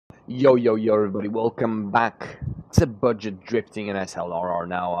Yo, everybody! Welcome back to Budget Drifting in SLRR.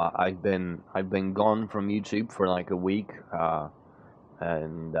 Now, I've been gone from YouTube for like a week,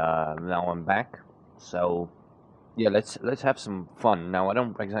 and now I'm back. So, yeah, let's have some fun. Now, I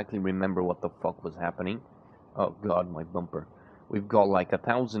don't exactly remember what the fuck was happening. Oh God, my bumper. We've got like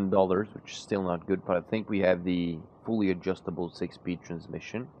 $1,000, which is still not good, but I think we have the fully adjustable 6-speed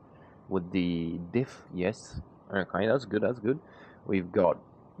transmission with the diff. Yes, okay, that's good. That's good. We've got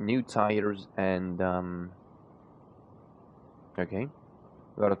new tires and okay,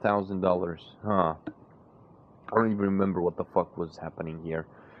 we got $1,000. Huh? I don't even remember what the fuck was happening here.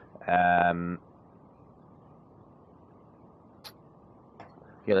 Um,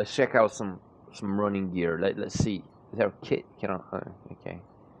 yeah, let's check out some running gear. Let's see. Is there a kit? Can I? Okay.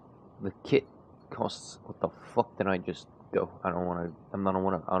 The kit costs. What the fuck did I just go? I don't want to. I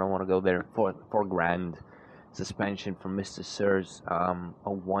don't want to go there. Four grand. Suspension from Mr. Sir's.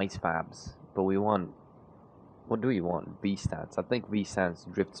 White fabs. But we want. What do we want? VStanced. I think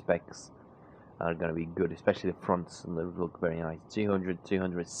VStanced drift specs are gonna be good, especially the fronts, and they look very nice. 200,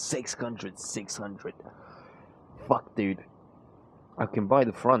 200, 600, 600. Fuck, dude. I can buy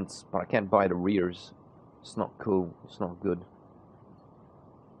the fronts, but I can't buy the rears. It's not cool. It's not good.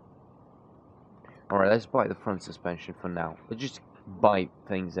 Alright, let's buy the front suspension for now. Let's just buy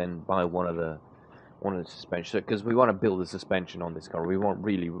things and buy one of the suspensions, because we want to build a suspension on this car. We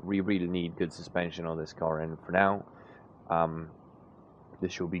really need good suspension on this car, and for now,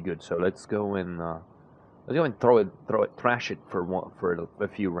 this should be good. So let's go and trash it for a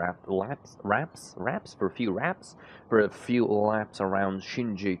few laps around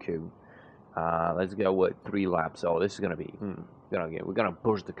Shinjuku. Let's go with 3 laps. Oh, this is gonna be we're gonna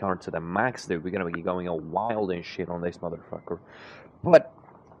push the car to the max, dude. We're gonna be going all wild and shit on this motherfucker. But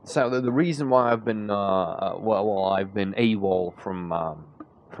so the reason why I've been I've been AWOL from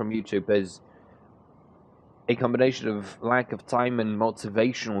YouTube is a combination of lack of time and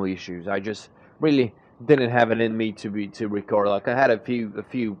motivational issues. I just really didn't have it in me to record. Like, I had a few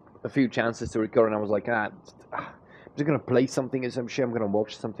chances to record, and I was like, I'm just gonna play something and some shit. I'm gonna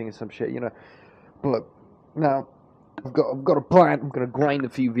watch something and some shit, you know. But now I've got a plan. I'm gonna grind a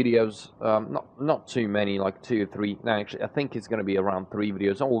few videos. Not too many, like 2 or 3. No, actually, I think it's gonna be around 3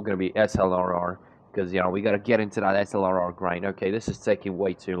 videos. All gonna be SLRR, because we gotta get into that SLRR grind. Okay, this is taking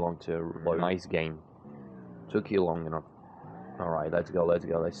way too long to load. Nice game. Took you long enough. All right, let's go.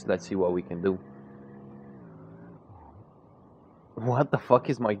 Let's see what we can do. What the fuck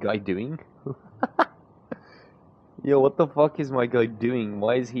is my guy doing? Yo, what the fuck is my guy doing?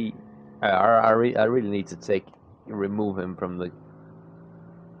 Why is he? I really need to remove him from the.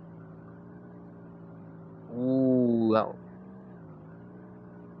 Ooh,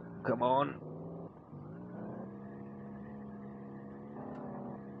 come on.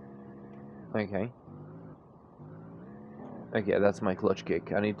 Okay. Okay, that's my clutch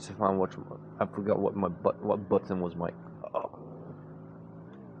kick. I need to find what. I forgot what what button was my. Oh.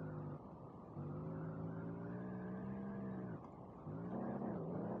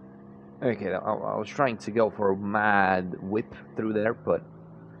 Okay, I was trying to go for a mad whip through there, but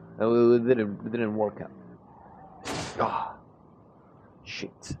it didn't work out. Ah,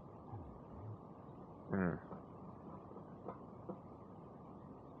 shit.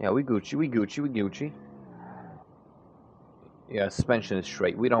 Yeah, we Gucci. Yeah, suspension is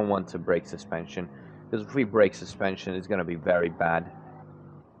straight. We don't want to break suspension, because if we break suspension, it's gonna be very bad.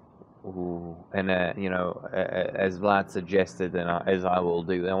 Ooh, and as Vlad suggested, and as I will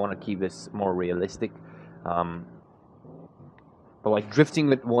do, I want to keep this more realistic. But like drifting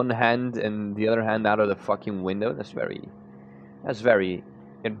with one hand and the other hand out of the fucking window, that's very,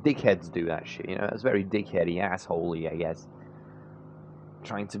 dickheads do that shit. That's very dickheady, assholey, I guess.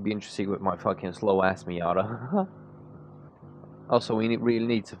 Trying to be interesting with my fucking slow ass Miata. Also, we really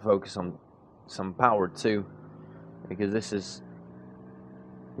need to focus on some power too, because this is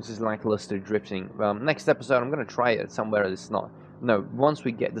lackluster drifting. Next episode, I'm gonna try it somewhere that's not. No, once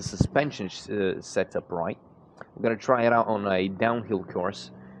we get the suspension set up right, we're gonna try it out on a downhill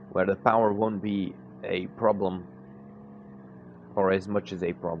course where the power won't be a problem, or as much of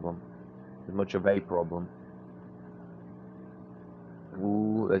a problem.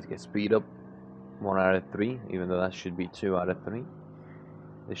 Ooh, let's get speed up. 1 out of 3, even though that should be 2 out of 3.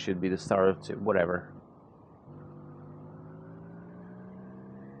 This should be the start of 2. Whatever.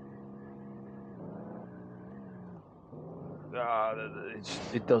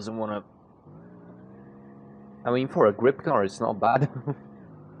 It doesn't want to. I mean, for a grip car, it's not bad.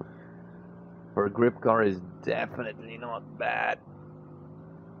 For a grip car, it's definitely not bad.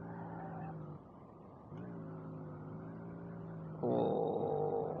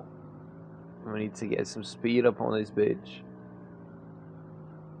 Oh, We need to get some speed up on this bitch.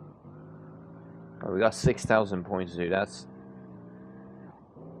 Oh, we got 6,000 points, dude. That's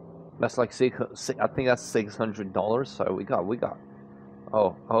like I think that's $600. So we got.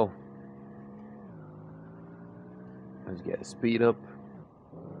 Oh. Let's get speed up.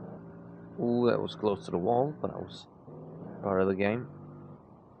 Ooh, that was close to the wall, but that was part of the game.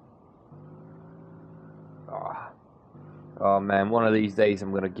 Oh man, one of these days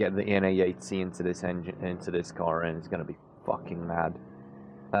I'm gonna get the NA8C into this engine, into this car, and it's gonna be fucking mad.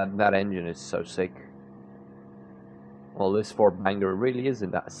 That engine is so sick. Well, this 4-banger really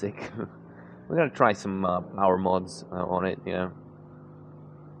isn't that sick. We're gonna try some power mods on it, you know,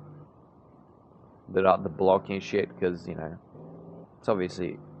 without the blocking shit, because you know it's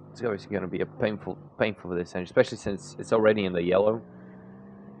obviously gonna be a painful for this engine, especially since it's already in the yellow,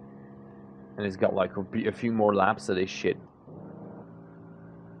 and it's got like a few more laps of this shit.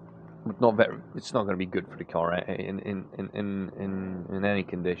 But it's not gonna be good for the car in any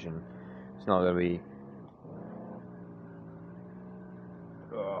condition. It's not gonna be.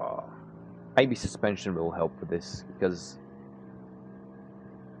 Maybe suspension will help with this, because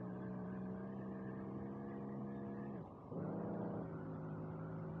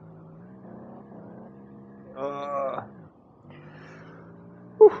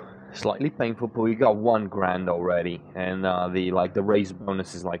slightly painful, but we got $1,000 already, and the race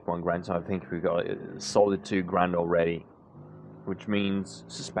bonus is like $1,000, so I think we got a solid $2,000 already, which means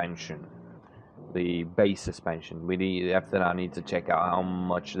suspension. The base suspension. We need, after that, I need to check out how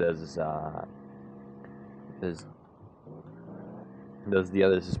much does the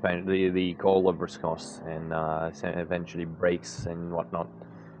other suspension, the coilovers cost, and eventually brakes and whatnot,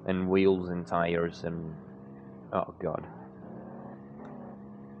 and wheels and tires, and oh god,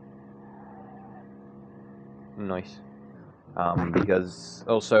 nice. Because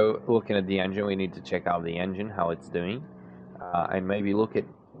also looking at the engine, we need to check out the engine, how it's doing, and maybe look at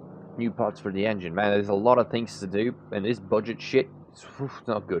new parts for the engine. Man, there's a lot of things to do, and this budget shit, it's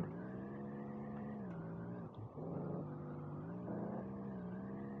not good.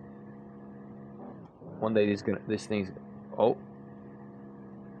 One day this thing's oh,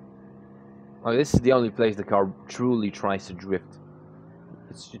 this is the only place the car truly tries to drift.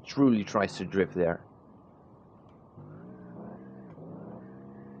 It truly tries to drift there.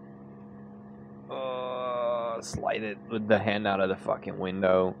 Slide it with the hand out of the fucking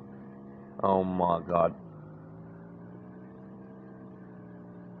window. Oh my god.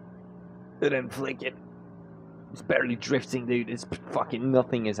 It didn't flick it. It's barely drifting, dude. It's fucking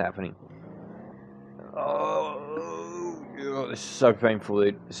nothing is happening. Oh, this is so painful,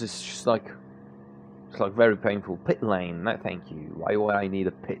 dude. This is just like, it's like very painful. Pit lane, no thank you. Why would I need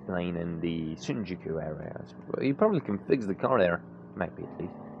a pit lane in the Shinjuku area? You probably can fix the car there, maybe at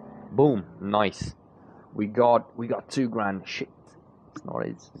least. Boom, nice. We got $2,000. Shit, it's not.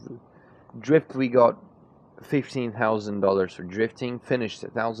 It's drift. We got $15,000 for drifting. Finished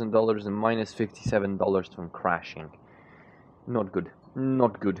 $1,000 and minus $57 from crashing. Not good.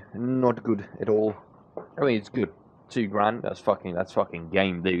 Not good. Not good at all. I mean, it's good. $2,000. That's fucking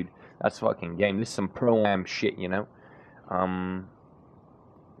game, dude. That's fucking game. This is some pro-am shit, you know.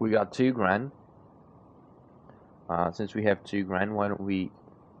 We got $2,000. Since we have $2,000, why don't we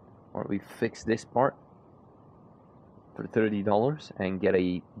fix this part for $30 and get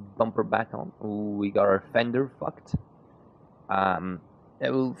a bumper back on? Ooh, we got our fender fucked. We're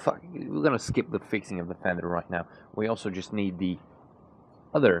gonna skip the fixing of the fender right now. We also just need the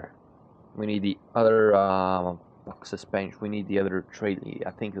other. We need the other suspension. We need the other trade.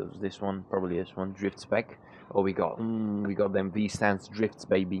 I think it was this one, probably this one, drift spec. Oh, we got them VStanced drifts,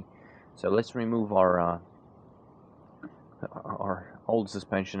 baby. So let's remove our old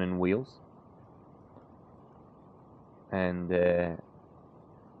suspension and wheels. And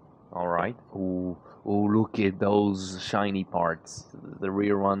all right. Oh, look at those shiny parts. The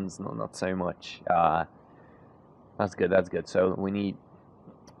rear ones, no, not so much. That's good. That's good. So we need.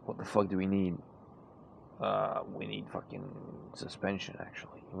 What the fuck do we need? We need fucking suspension.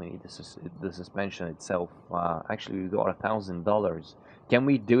 Actually, we need the suspension itself. Actually, we got $1,000. Can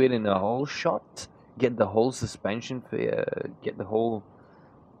we do it in a whole shot? Get the whole suspension? Get the whole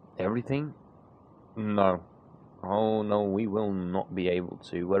everything? No. Oh no, we will not be able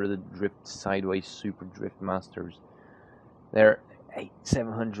to. What are the drift sideways super drift masters? They're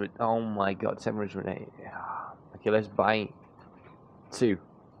 700. Oh my god, 708. Okay, let's buy 2.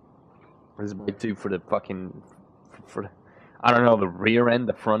 Let's buy 2 for the fucking I don't know, the rear end,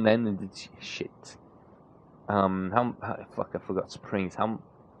 the front end, and shit. Fuck, I forgot springs. How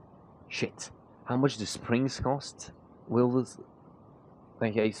much do springs cost? Will this?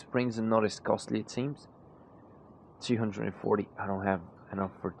 Okay, springs are not as costly, it seems. 240. I don't have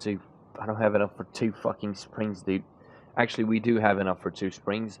enough for two. I don't have enough for two fucking springs, dude. Actually, we do have enough for two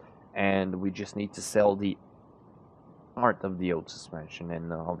springs, and we just need to sell the part of the old suspension,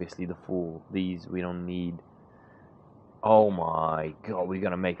 and obviously the full. These we don't need. Oh my god, we're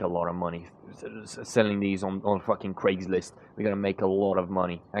gonna make a lot of money selling these on fucking Craigslist. We're gonna make a lot of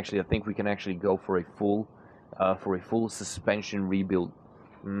money. Actually, I think we can actually go for a full suspension rebuild.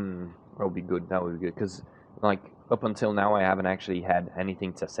 That would be good. That would be good because like up until now I haven't actually had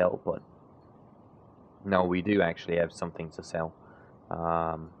anything to sell, but now we do actually have something to sell.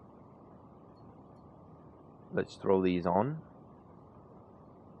 Let's throw these on.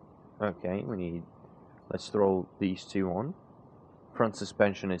 Okay, let's throw these two on. Front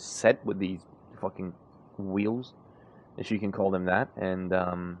suspension is set with these fucking wheels, if you can call them that, and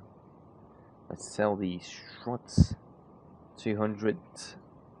let's sell these struts. 200.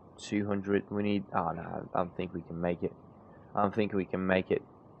 We need. Oh no, I don't think we can make it. I don't think we can make it.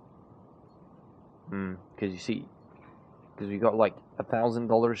 Because you see, because we got like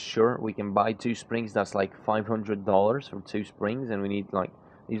 $1,000. Sure, we can buy two springs. That's like $500 for two springs, and we need like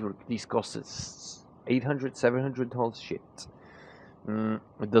these cost us $800, $700. Shit.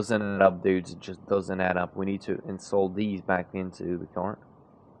 It doesn't add up, dudes. It just doesn't add up. We need to install these back into the car.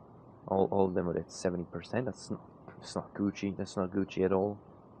 All of them are at 70%. That's not Gucci. That's not Gucci at all.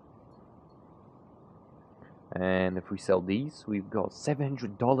 And if we sell these, we've got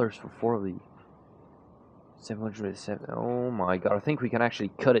 $700 for 4 of these. 707. Oh my god! I think we can actually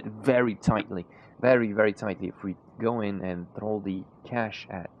cut it very tightly, very tightly. If we go in and throw the cash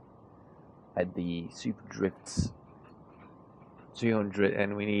at the super drifts, 200,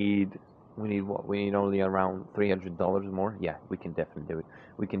 and we need what? We need only around $300 more. Yeah, we can definitely do it.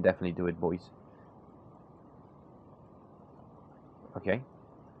 We can definitely do it, boys. Okay.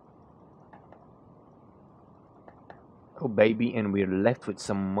 Oh baby, and we're left with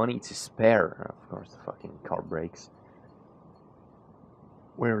some money to spare. Of course, the fucking car breaks.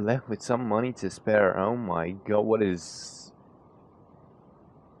 We're left with some money to spare. Oh my god, what is...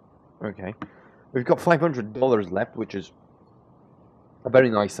 Okay. We've got $500 left, which is a very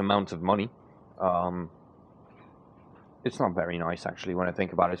nice amount of money. It's not very nice, actually, when I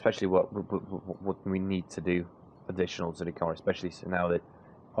think about it, especially what we need to do additional to the car, especially now that...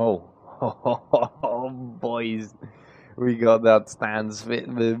 Oh, boys, we got that stands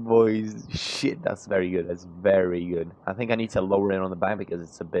fitment, boys. Shit, that's very good. That's very good. I think I need to lower it on the back because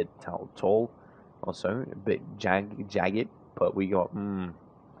it's a bit tall, also a bit jagged. But we got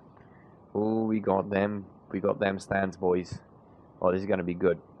oh, we got them stands, boys. Oh, this is gonna be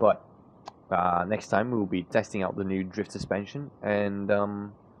good. But next time we'll be testing out the new drift suspension and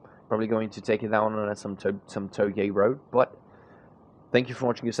probably going to take it down on some Tokyo road. But thank you for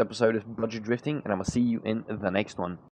watching this episode of Budget Drifting, and I'm gonna see you in the next one.